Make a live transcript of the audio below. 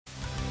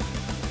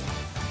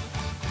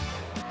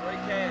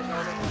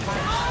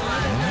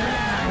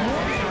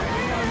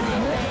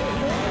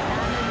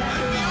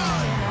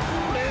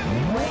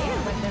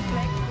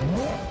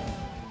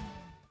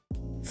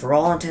For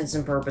all intents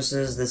and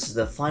purposes, this is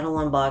the final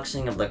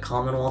unboxing of the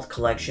Commonwealth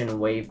Collection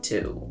Wave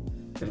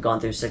 2. We've gone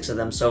through 6 of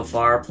them so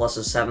far, plus a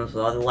 7th with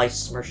other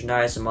licensed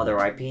merchandise and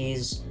other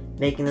IPs,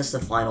 making this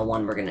the final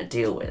one we're going to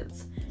deal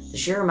with. The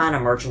sheer amount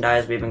of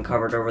merchandise we've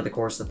uncovered over the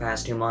course of the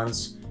past 2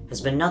 months has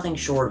been nothing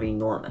short of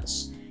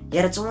enormous,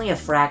 yet it's only a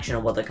fraction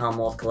of what the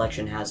Commonwealth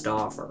Collection has to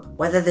offer.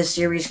 Whether this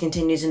series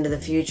continues into the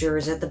future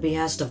is at the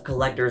behest of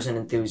collectors and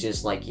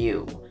enthusiasts like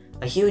you.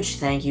 A huge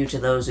thank you to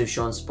those who've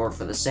shown support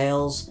for the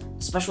sales,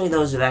 especially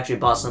those who've actually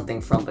bought something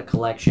from the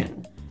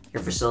collection.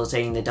 You're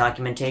facilitating the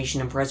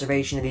documentation and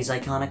preservation of these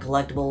iconic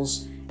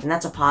collectibles, and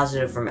that's a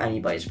positive from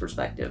anybody's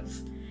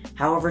perspective.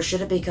 However,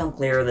 should it become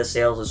clear the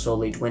sales are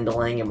slowly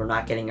dwindling and we're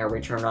not getting our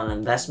return on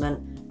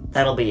investment,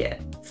 that'll be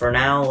it. For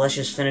now, let's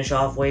just finish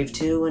off Wave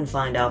 2 and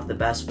find out if the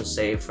best was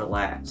saved for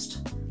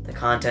last. The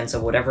contents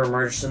of whatever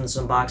emerges from this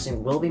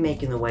unboxing will be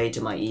making their way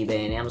to my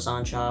eBay and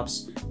Amazon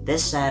shops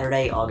this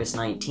Saturday, August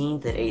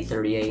 19th at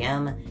 8:30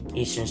 AM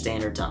Eastern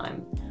Standard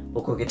Time.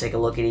 We'll quickly take a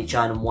look at each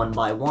item one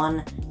by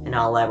one, and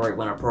I'll elaborate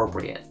when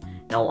appropriate.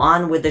 Now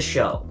on with the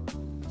show.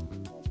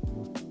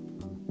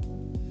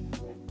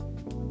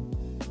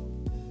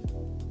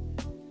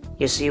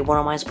 You see, what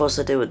am I supposed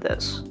to do with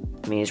this?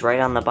 I mean, it's right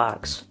on the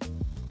box.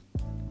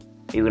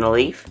 You gonna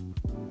leave?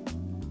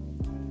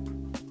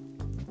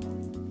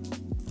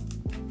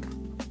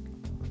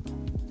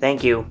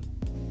 Thank you.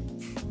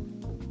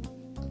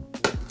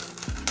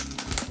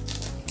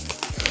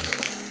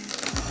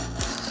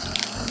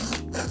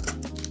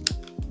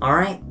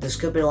 Alright, this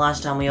could be the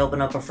last time we open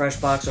up a fresh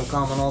box of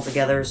Commonwealth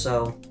together,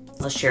 so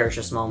let's cherish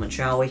this moment,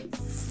 shall we?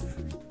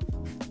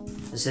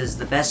 This is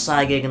the best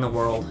side gig in the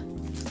world.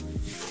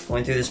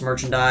 Going through this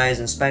merchandise,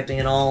 inspecting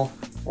it all,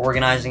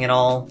 organizing it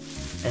all,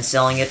 and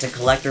selling it to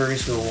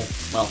collectors who will,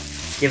 well,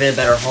 give it a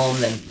better home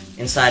than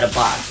inside a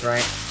box,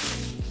 right?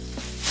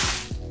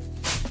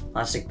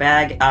 Plastic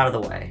bag out of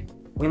the way.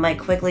 We might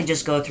quickly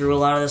just go through a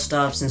lot of the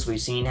stuff since we've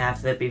seen half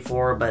of it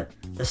before, but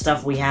the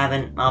stuff we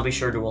haven't, I'll be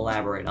sure to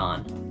elaborate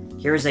on.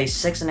 Here's a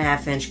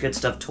 6.5-inch Good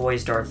Stuff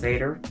Toys Darth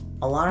Vader.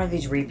 A lot of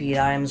these repeat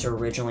items are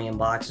originally in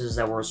boxes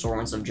that were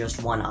assortments of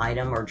just one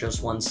item or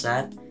just one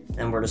set,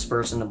 then were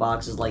dispersed into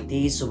boxes like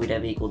these so we'd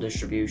have equal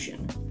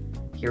distribution.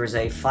 Here's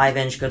a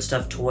 5-inch Good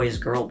Stuff Toys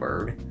Girl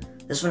Bird.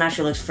 This one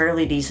actually looks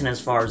fairly decent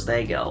as far as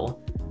they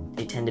go.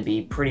 They tend to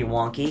be pretty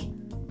wonky.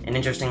 And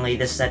interestingly,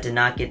 this set did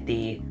not get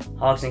the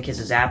Hogs and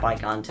Kisses app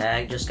icon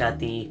tag, just got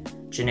the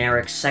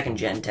generic 2nd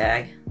gen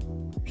tag.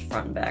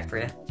 Front and back for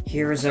you.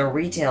 Here is a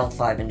retail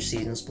 5-inch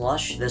Seasons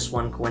plush. This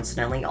one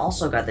coincidentally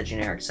also got the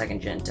generic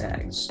 2nd gen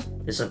tags.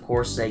 This of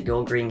course is a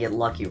Go Green Get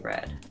Lucky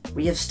red.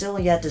 We have still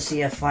yet to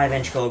see a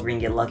 5-inch Go Green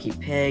Get Lucky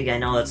pig. I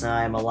know that's an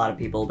item a lot of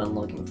people have been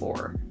looking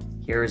for.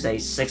 Here is a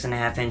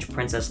 6.5-inch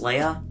Princess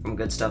Leia from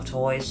Good Stuff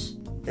Toys.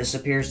 This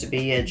appears to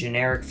be a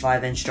generic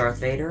 5-inch Darth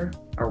Vader,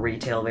 a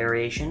retail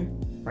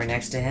variation. Right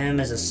next to him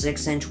is a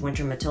 6-inch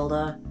Winter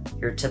Matilda,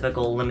 your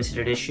typical limited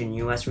edition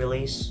US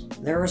release.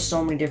 There are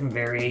so many different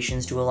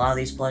variations to a lot of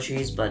these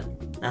plushies,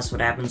 but that's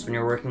what happens when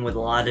you're working with a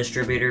lot of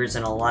distributors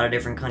in a lot of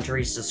different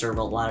countries to serve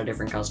a lot of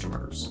different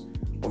customers.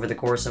 Over the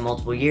course of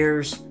multiple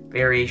years,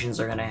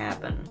 variations are going to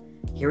happen.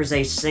 Here's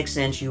a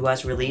 6-inch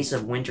US release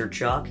of Winter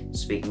Chuck,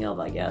 speaking of,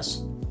 I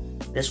guess.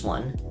 This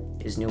one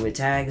is new with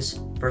tags.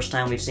 First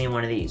time we've seen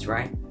one of these,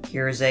 right?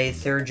 Here's a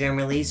 3rd gen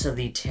release of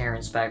the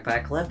Terrence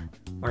backpack clip,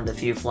 one of the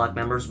few flock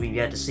members we've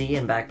yet to see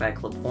in backpack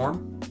clip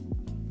form.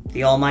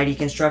 The almighty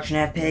Construction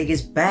Hat Pig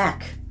is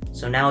back,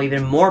 so now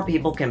even more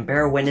people can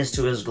bear witness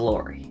to his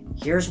glory.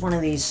 Here's one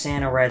of these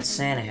Santa Red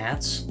Santa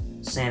hats.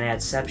 Santa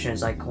Hatception,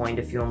 as I coined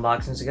a few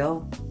unboxings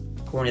ago.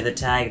 According to the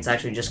tag, it's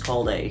actually just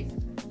called a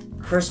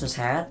Christmas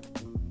hat.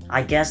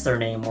 I guess their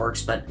name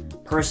works,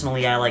 but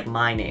personally I like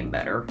my name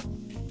better.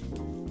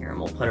 Here, and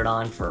we'll put it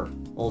on for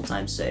old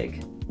time's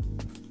sake.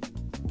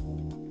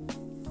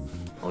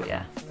 Oh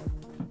yeah.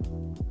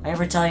 I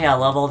ever tell you I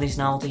love all these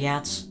novelty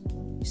hats?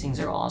 These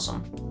things are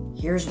awesome.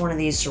 Here's one of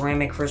these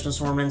ceramic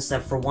Christmas ornaments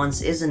that for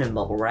once isn't in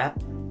bubble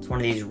wrap. It's one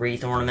of these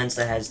wreath ornaments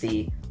that has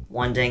the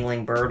one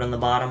dangling bird on the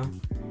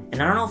bottom.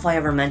 And I don't know if I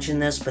ever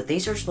mentioned this, but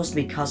these are supposed to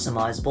be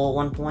customizable at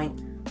one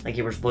point. Like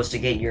you were supposed to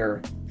get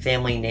your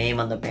family name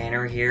on the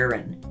banner here,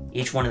 and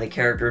each one of the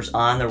characters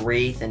on the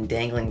wreath and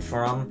dangling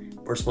from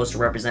were supposed to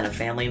represent a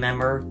family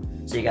member.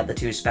 So you got the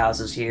 2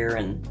 spouses here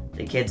and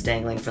the kids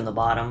dangling from the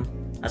bottom.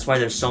 That's why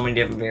there's so many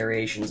different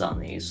variations on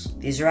these.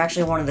 These are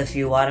actually one of the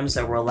few items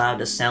that we're allowed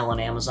to sell on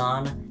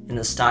Amazon, and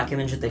the stock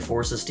image that they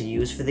force us to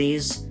use for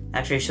these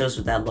actually shows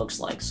what that looks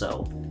like,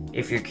 so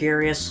if you're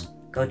curious,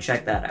 go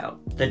check that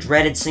out. The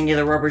dreaded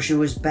singular rubber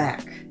shoe is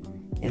back,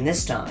 and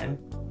this time,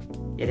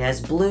 it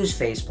has Blue's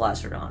face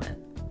plastered on it.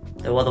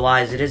 Though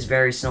otherwise, it is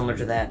very similar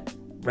to that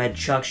red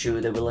Chuck shoe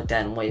that we looked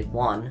at in Wave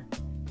 1.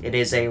 It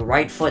is a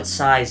right foot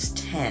size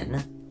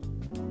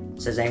 10.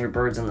 It says Angry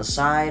Birds on the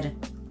side.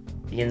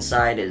 The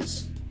inside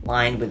is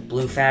lined with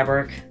blue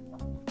fabric.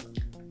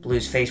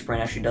 Blue's face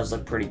print actually does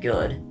look pretty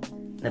good.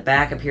 The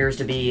back appears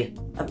to be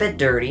a bit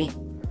dirty.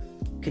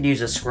 Could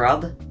use a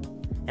scrub.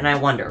 And I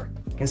wonder,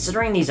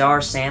 considering these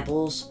are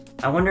samples,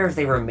 I wonder if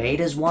they were made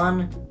as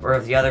one, or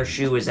if the other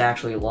shoe is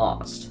actually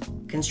lost.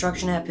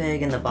 Construction Hat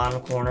Pig in the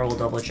bottom corner will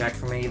double check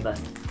for me, but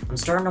I'm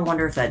starting to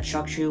wonder if that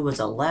Chuck shoe was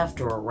a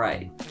left or a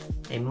right.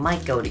 They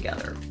might go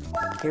together.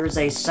 Here's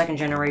a second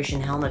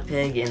generation Helmet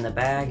Pig in the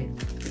bag.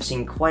 We've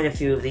seen quite a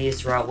few of these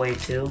throughout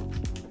Wave 2.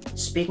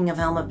 Speaking of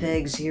Helmet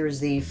Pigs,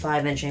 here's the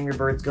 5-inch Angry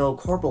Birds Go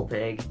Corporal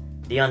Pig,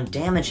 the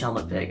undamaged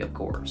Helmet Pig, of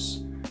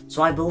course.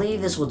 So I believe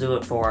this will do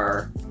it for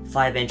our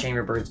 5-inch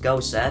Angry Birds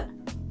Go set.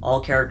 All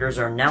characters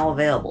are now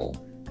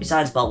available,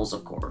 besides Bubbles,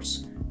 of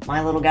course.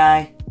 My little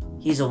guy,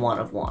 he's a 1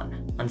 of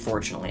 1,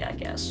 unfortunately, I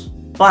guess.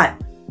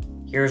 But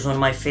here's one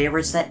of my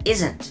favorites that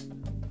isn't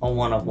a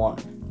 1 of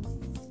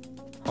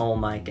 1. Oh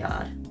my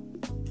god.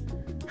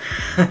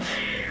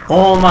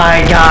 Oh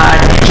my god,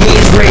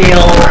 he's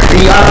real!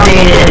 The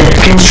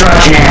updated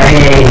Construction Hat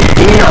Pig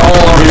in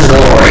all of his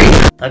glory!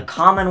 The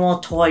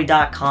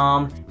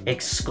CommonwealthToy.com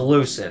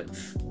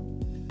exclusive.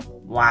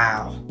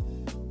 Wow.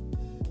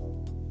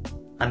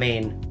 I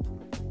mean,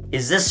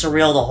 is this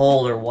surreal to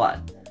hold or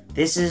what?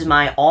 This is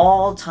my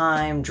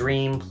all-time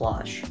dream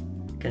plush.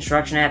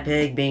 Construction Hat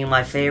Pig being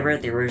my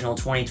favorite, the original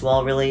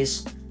 2012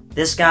 release.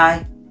 This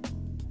guy,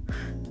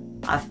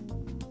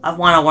 I've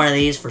wanted one of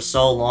these for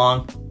so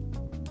long.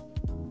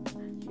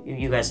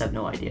 You guys have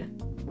no idea.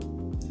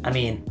 I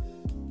mean,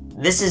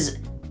 this is,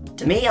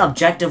 to me,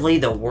 objectively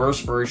the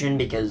worst version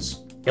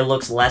because it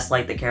looks less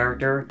like the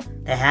character.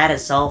 The hat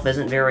itself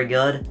isn't very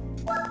good,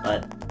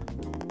 but,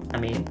 I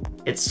mean,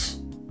 it's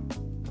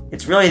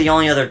really the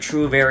only other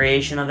true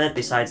variation of it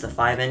besides the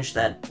 5-inch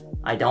that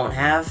I don't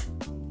have.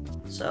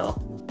 So,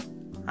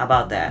 how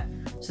about that?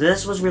 So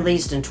this was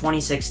released in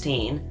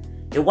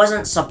 2016. It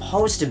wasn't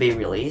supposed to be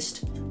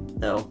released,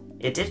 though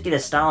it did get a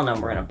style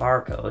number and a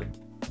barcode.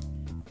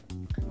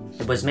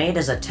 It was made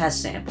as a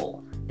test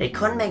sample. They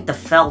couldn't make the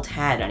felt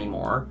hat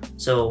anymore,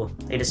 so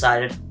they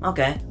decided,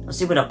 okay, let's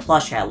see what a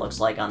plush hat looks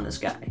like on this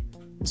guy.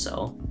 And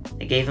so,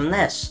 they gave him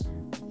this.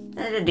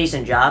 They did a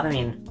decent job. I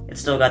mean,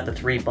 it's still got the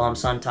 3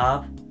 bumps on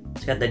top.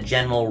 It's got the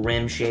general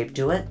rim shape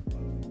to it.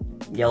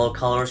 Yellow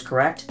color is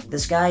correct.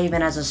 This guy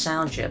even has a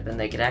sound chip, and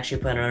they could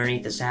actually put it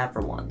underneath his hat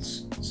for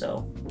once.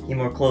 So, he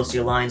more closely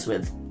aligns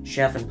with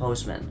Chef and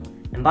Postman.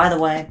 And by the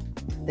way,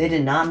 they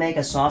did not make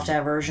a soft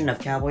hat version of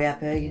Cowboy Hat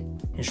Pig.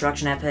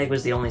 Construction Hat Pig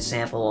was the only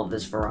sample of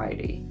this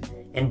variety.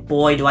 And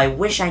boy, do I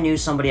wish I knew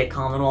somebody at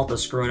Commonwealth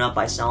was screwing up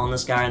by selling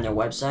this guy on their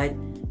website.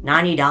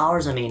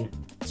 $90? I mean,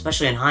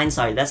 especially in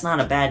hindsight, that's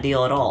not a bad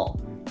deal at all.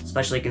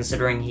 Especially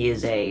considering he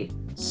is a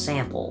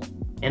sample.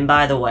 And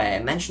by the way, I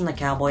mentioned the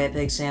Cowboy Hat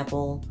Pig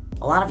sample.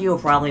 A lot of you are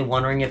probably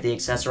wondering if the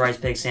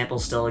accessorized pig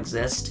samples still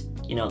exist.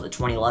 You know, the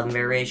 2011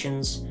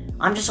 variations.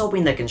 I'm just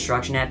hoping the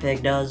Construction Hat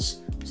Pig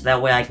does, so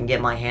that way I can get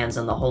my hands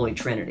on the Holy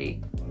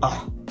Trinity.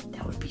 Oh,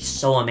 that would be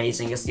so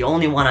amazing. It's the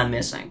only one I'm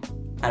missing.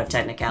 Out of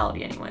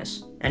technicality,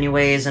 anyways.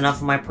 Anyways, enough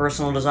of my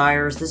personal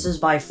desires. This is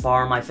by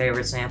far my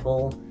favorite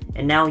sample,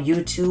 and now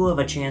you too have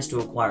a chance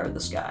to acquire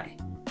this guy.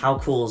 How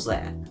cool is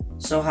that?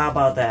 So how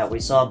about that? We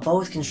saw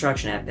both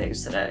Construction Hat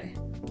Pigs today.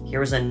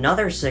 Here's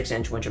another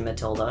 6-inch Winch of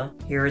Matilda.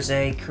 Here's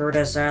a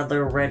Curtis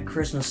Adler Red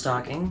Christmas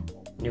Stocking,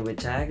 new with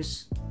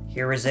tags.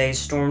 Here is a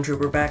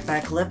Stormtrooper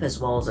backpack clip, as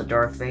well as a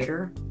Darth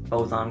Vader,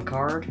 both on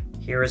card.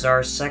 Here is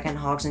our second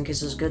Hogs and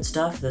Kisses Good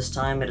Stuff. This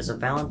time it is a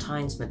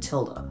Valentine's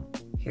Matilda.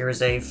 Here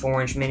is a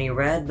 4-inch Mini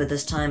Red, but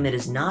this time it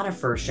is not a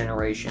first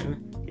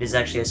generation. It is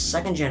actually a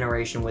second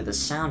generation with a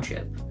sound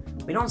chip.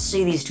 We don't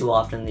see these too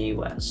often in the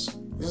US.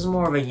 This is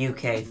more of a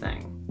UK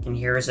thing. And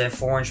here is a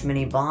 4-inch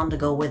Mini Bomb to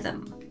go with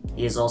him.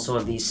 He is also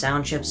of the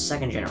sound chip's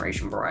second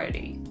generation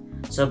variety.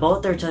 So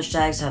both their touch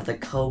tags have the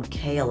code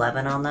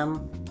K11 on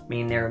them,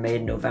 meaning they were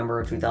made in November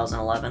of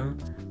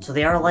 2011. So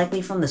they are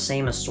likely from the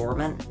same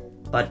assortment,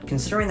 but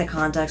considering the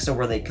context of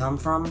where they come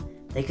from,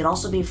 they could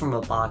also be from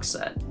a box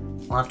set.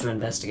 I'll have to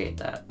investigate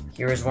that.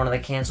 Here is one of the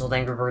cancelled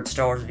Angry Birds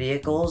Star Wars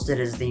vehicles. It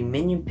is the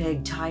Minion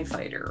Pig TIE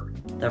Fighter,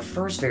 the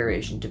first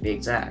variation to be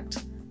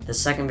exact. The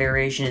second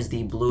variation is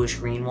the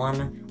bluish-green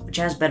one, which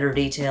has better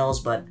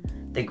details, but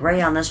the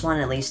gray on this one,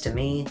 at least to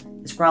me,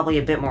 is probably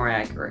a bit more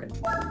accurate.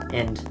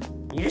 And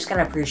you just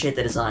gotta appreciate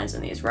the designs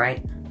in these,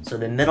 right? So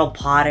the middle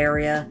pod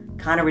area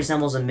kind of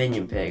resembles a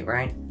Minion Pig,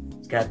 right?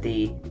 It's got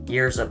the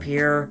ears up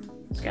here,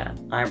 it's got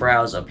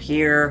eyebrows up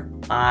here,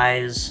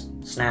 eyes,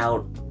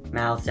 snout,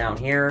 mouth down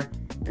here,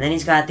 and then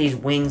he's got these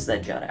wings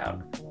that jut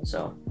out.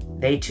 So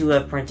they too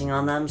have printing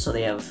on them, so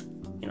they have,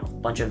 you know, a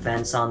bunch of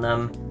vents on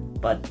them,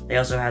 but they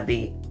also have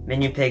the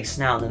Minion Pig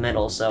snout in the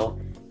middle, so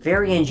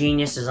very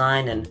ingenious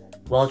design and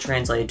well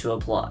translated to a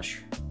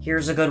plush.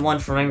 Here's a good one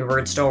from Angry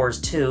Birds Star Wars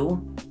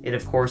 2. It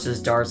of course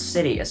is Darth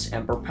Sidious,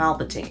 Emperor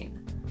Palpatine.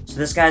 So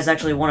this guy's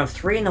actually one of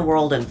 3 in the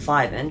world in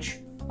 5-inch.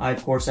 I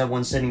of course have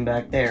one sitting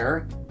back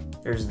there.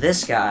 There's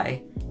this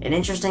guy, and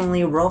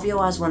interestingly,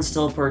 Rovio has one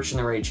still perched in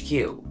their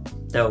HQ.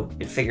 Though,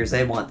 it figures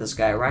they want this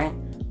guy, right?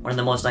 One of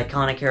the most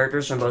iconic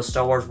characters from both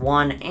Star Wars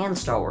 1 and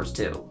Star Wars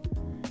 2.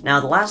 Now,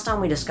 the last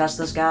time we discussed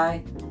this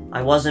guy,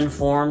 I was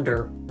informed,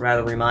 or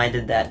rather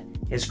reminded, that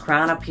his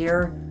crown up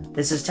here,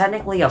 this is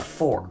technically a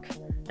fork.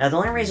 Now, the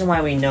only reason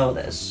why we know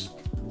this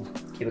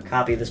keep a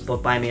copy of this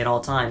book by me at all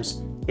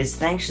times, is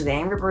thanks to the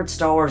Angry Birds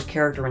Star Wars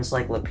Character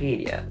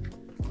Encyclopedia,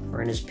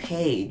 where in his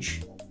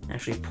page, it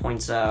actually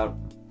points out,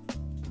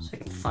 so I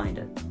can find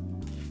it,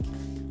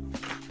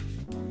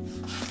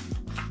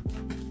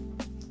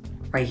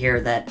 right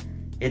here, that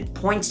it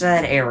points to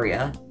that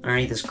area,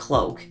 underneath his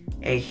cloak,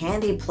 a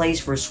handy place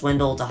for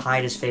Swindle to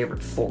hide his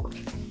favorite fork.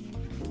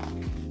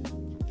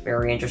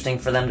 Very interesting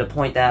for them to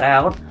point that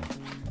out.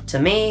 To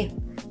me,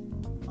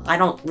 I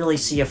don't really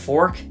see a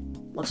fork.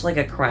 Looks like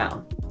a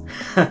crown.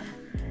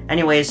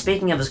 Anyways,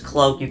 speaking of his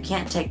cloak, you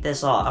can't take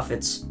this off.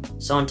 It's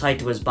sewn tight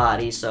to his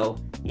body, so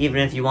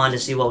even if you wanted to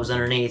see what was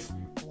underneath,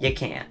 you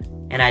can't.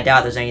 And I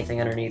doubt there's anything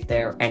underneath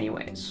there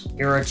anyways.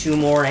 Here are two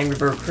more Angry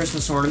Bird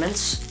Christmas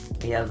ornaments.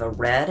 We have a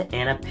red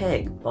and a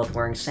pig, both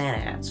wearing Santa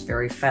hats.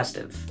 Very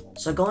festive.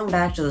 So going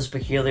back to those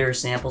peculiar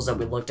samples that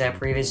we looked at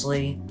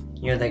previously,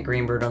 you know, that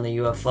green bird on the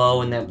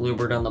UFO and that blue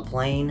bird on the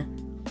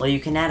plane, well, you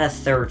can add a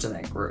third to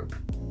that group.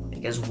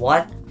 Because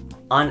what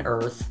on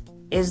earth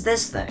is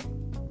this thing?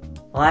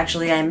 Well,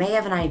 actually, I may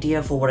have an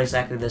idea for what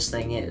exactly this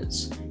thing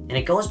is, and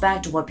it goes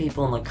back to what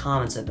people in the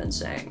comments have been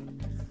saying.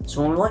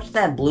 So when we looked at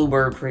that blue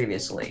bird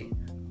previously,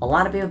 a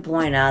lot of people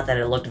pointed out that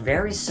it looked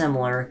very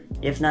similar,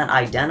 if not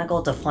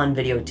identical, to Fun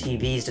Video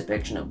TV's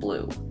depiction of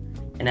blue.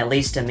 And at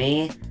least to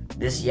me,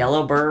 this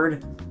yellow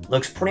bird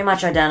looks pretty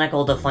much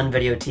identical to Fun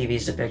Video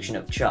TV's depiction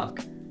of Chuck,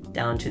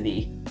 down to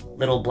the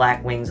little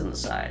black wings on the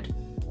side.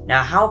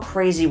 Now, how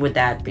crazy would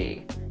that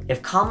be?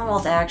 If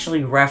Commonwealth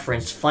actually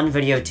referenced Fun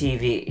Video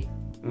TV,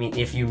 I mean,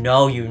 if you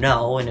know, you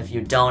know, and if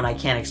you don't, I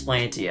can't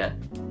explain it to you.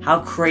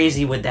 How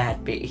crazy would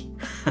that be?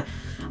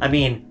 I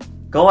mean,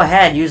 go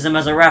ahead, use them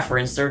as a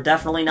reference, they're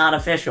definitely not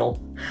official.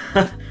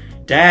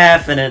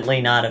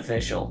 Definitely not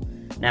official.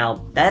 Now,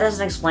 that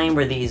doesn't explain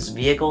where these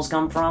vehicles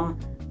come from.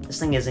 This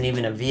thing isn't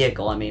even a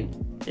vehicle, I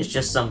mean, it's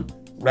just some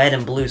red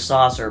and blue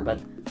saucer, but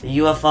the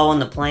UFO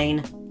and the plane,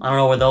 I don't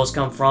know where those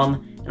come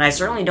from, and I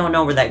certainly don't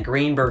know where that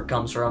green bird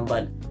comes from,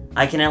 but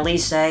I can at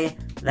least say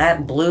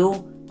that blue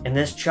and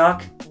this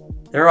Chuck,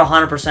 they're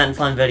 100%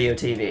 Fun Video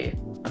TV.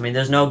 I mean,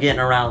 there's no getting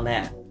around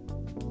that.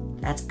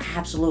 That's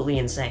absolutely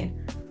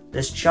insane.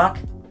 This Chuck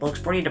looks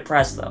pretty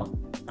depressed, though.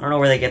 I don't know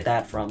where they get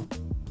that from.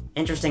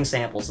 Interesting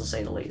samples, to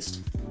say the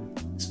least.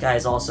 This guy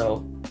is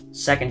also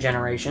second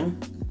generation,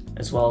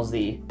 as well as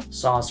the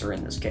saucer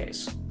in this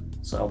case.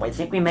 So I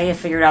think we may have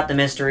figured out the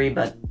mystery,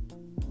 but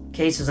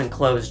case isn't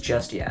closed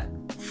just yet.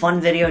 Fun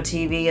Video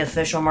TV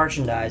official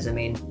merchandise. I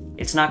mean,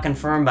 it's not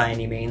confirmed by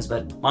any means,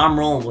 but I'm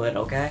rolling with it,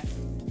 okay?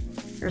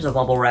 Here's a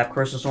bubble wrap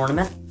Christmas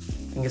ornament.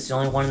 I think it's the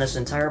only one in this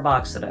entire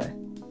box today.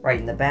 Right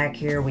in the back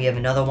here, we have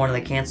another one of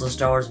the canceled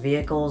Star Wars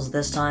vehicles.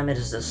 This time it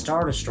is the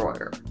Star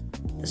Destroyer.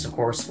 This, of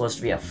course, is supposed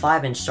to be a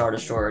 5-inch Star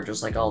Destroyer,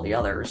 just like all the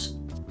others.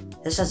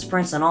 This has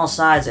prints on all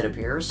sides, it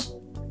appears,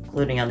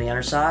 including on the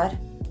underside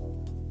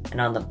and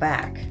on the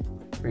back,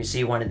 where you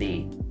see one of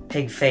the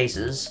pig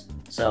faces.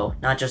 So,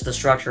 not just the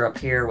structure up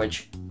here,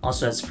 which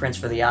also has prints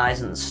for the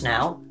eyes and the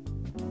snout,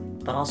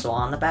 but also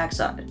on the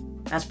backside.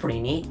 That's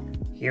pretty neat.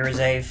 Here is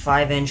a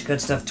 5-inch Good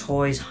Stuff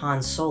Toys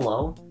Han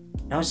Solo.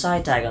 No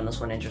side tag on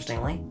this one,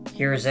 interestingly.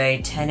 Here is a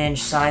 10-inch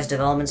size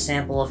development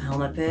sample of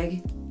Helmet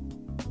Pig.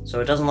 So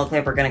it doesn't look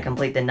like we're going to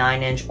complete the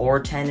 9-inch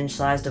or 10-inch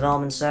size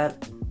development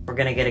set. We're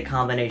going to get a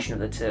combination of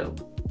the two.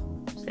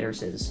 So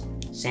there's his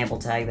sample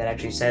tag that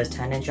actually says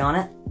 10-inch on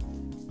it.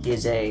 He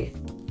is a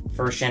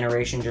first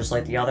generation just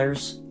like the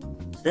others.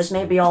 So this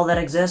may be all that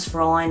exists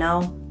for all I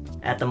know.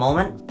 At the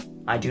moment,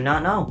 I do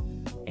not know.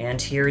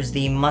 And here's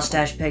the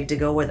mustache pig to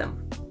go with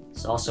him.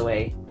 It's also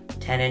a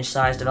 10-inch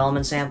size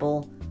development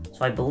sample.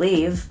 So I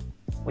believe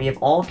we have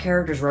all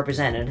characters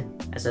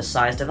represented as a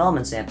size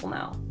development sample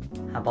now.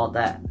 How about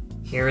that?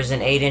 Here is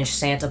an 8-inch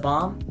Santa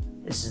bomb.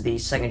 This is the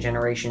second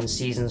generation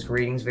Season's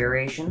Greetings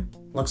variation.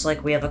 Looks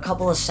like we have a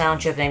couple of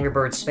sound chip Angry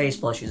Birds space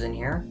plushies in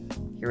here.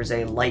 Here is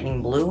a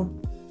lightning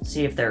blue. Let's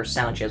see if their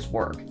sound chips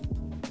work.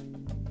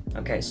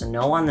 Okay, so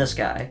no on this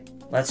guy.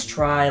 Let's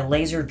try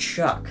Laser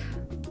Chuck.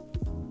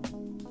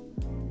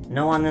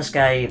 No on this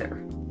guy either.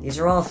 These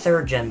are all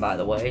 3rd gen, by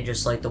the way,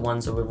 just like the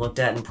ones that we've looked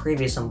at in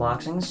previous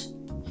unboxings.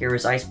 Here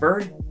is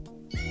Icebird.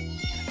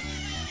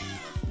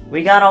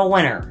 We got a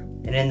winner.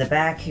 And in the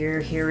back here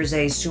is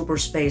a Super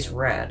Space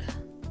Red.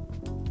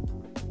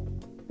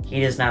 He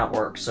does not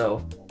work,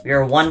 so we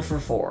are 1 for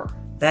 4.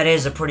 That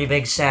is a pretty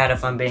big sad,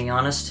 if I'm being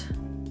honest.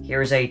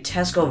 Here's a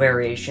Tesco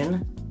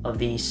variation of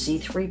the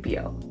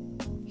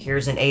C-3PO.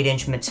 Here's an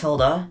 8-inch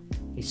Matilda,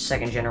 a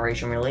 2nd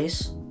generation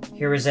release.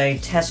 Here is a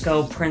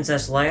Tesco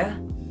Princess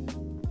Leia.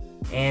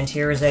 And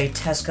here is a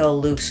Tesco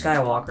Luke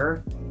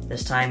Skywalker.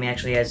 This time he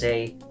actually has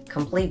a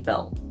complete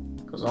belt.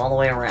 Goes all the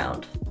way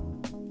around.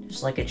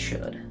 Just like it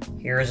should.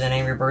 Here is an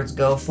Angry Birds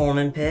Go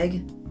Foreman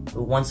Pig,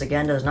 who once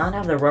again does not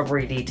have the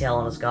rubbery detail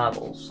on his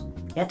goggles.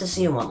 Yet to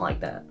see one like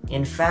that.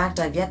 In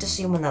fact, I've yet to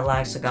see one that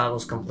lacks the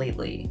goggles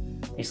completely,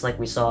 at least like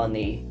we saw in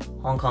the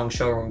Hong Kong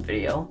showroom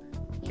video.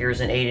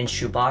 Here's an 8-inch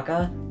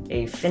Chewbacca,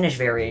 a Finnish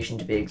variation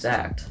to be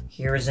exact.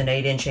 Here is an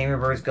 8-inch Angry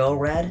Birds Go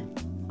Red,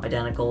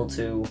 identical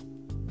to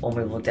one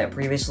we looked at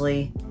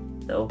previously.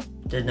 though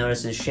did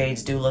notice his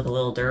shades do look a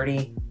little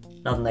dirty,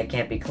 nothing that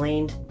can't be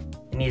cleaned,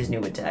 and he's new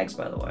with tags,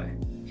 by the way.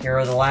 Here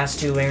are the last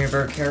two Angry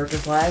Bird character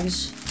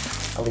flags,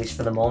 at least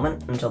for the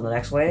moment, until the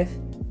next wave.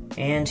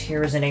 And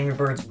here is an Angry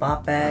Birds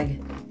bot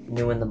bag,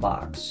 new in the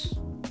box.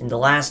 And the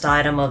last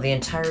item of the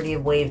entirety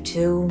of Wave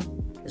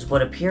 2 is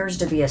what appears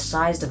to be a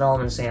size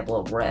development sample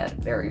of Red,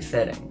 very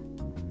fitting.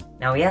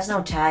 Now he has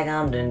no tag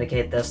on him to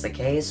indicate that's the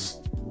case,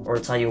 or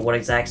to tell you what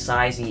exact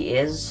size he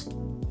is,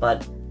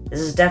 but this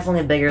is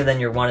definitely bigger than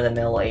your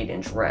run-of-the-mill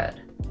 8-inch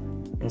Red.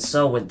 And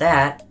so with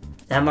that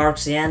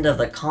marks the end of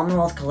the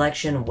Commonwealth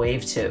Collection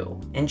Wave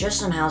 2. And just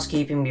some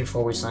housekeeping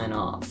before we sign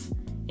off.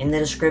 In the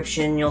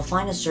description, you'll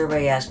find a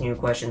survey asking you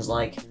questions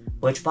like,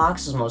 which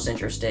box is most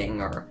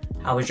interesting, or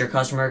how was your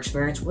customer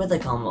experience with the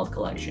Commonwealth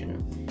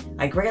Collection?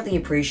 I greatly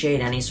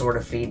appreciate any sort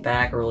of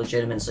feedback or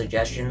legitimate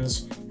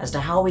suggestions as to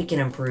how we can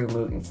improve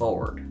moving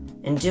forward.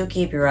 And do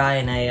keep your eye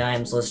on any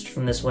items listed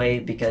from this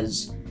wave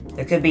because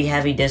there could be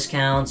heavy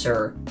discounts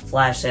or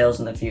flash sales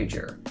in the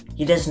future.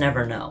 You just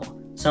never know.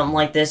 Something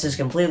like this is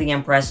completely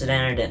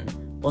unprecedented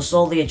and will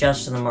slowly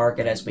adjust to the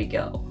market as we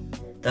go.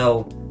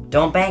 Though,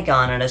 don't bank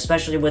on it,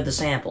 especially with the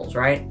samples,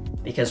 right?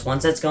 Because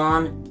once it's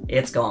gone,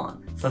 it's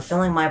gone.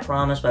 Fulfilling my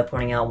promise by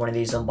putting out one of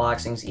these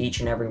unboxings each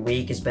and every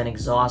week has been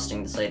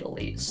exhausting to say the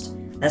least.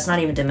 That's not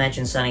even to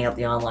mention setting up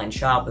the online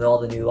shop with all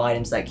the new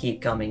items that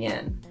keep coming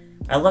in.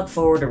 I look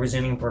forward to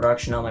resuming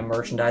production on my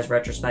merchandise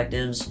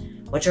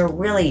retrospectives, which are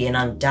really and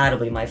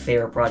undoubtedly my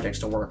favorite projects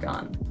to work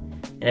on.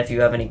 And if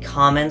you have any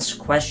comments,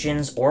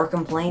 questions, or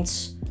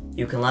complaints,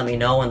 you can let me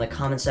know in the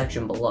comment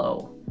section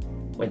below.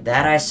 With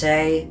that I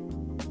say,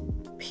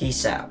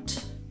 peace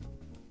out.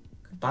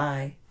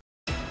 Goodbye.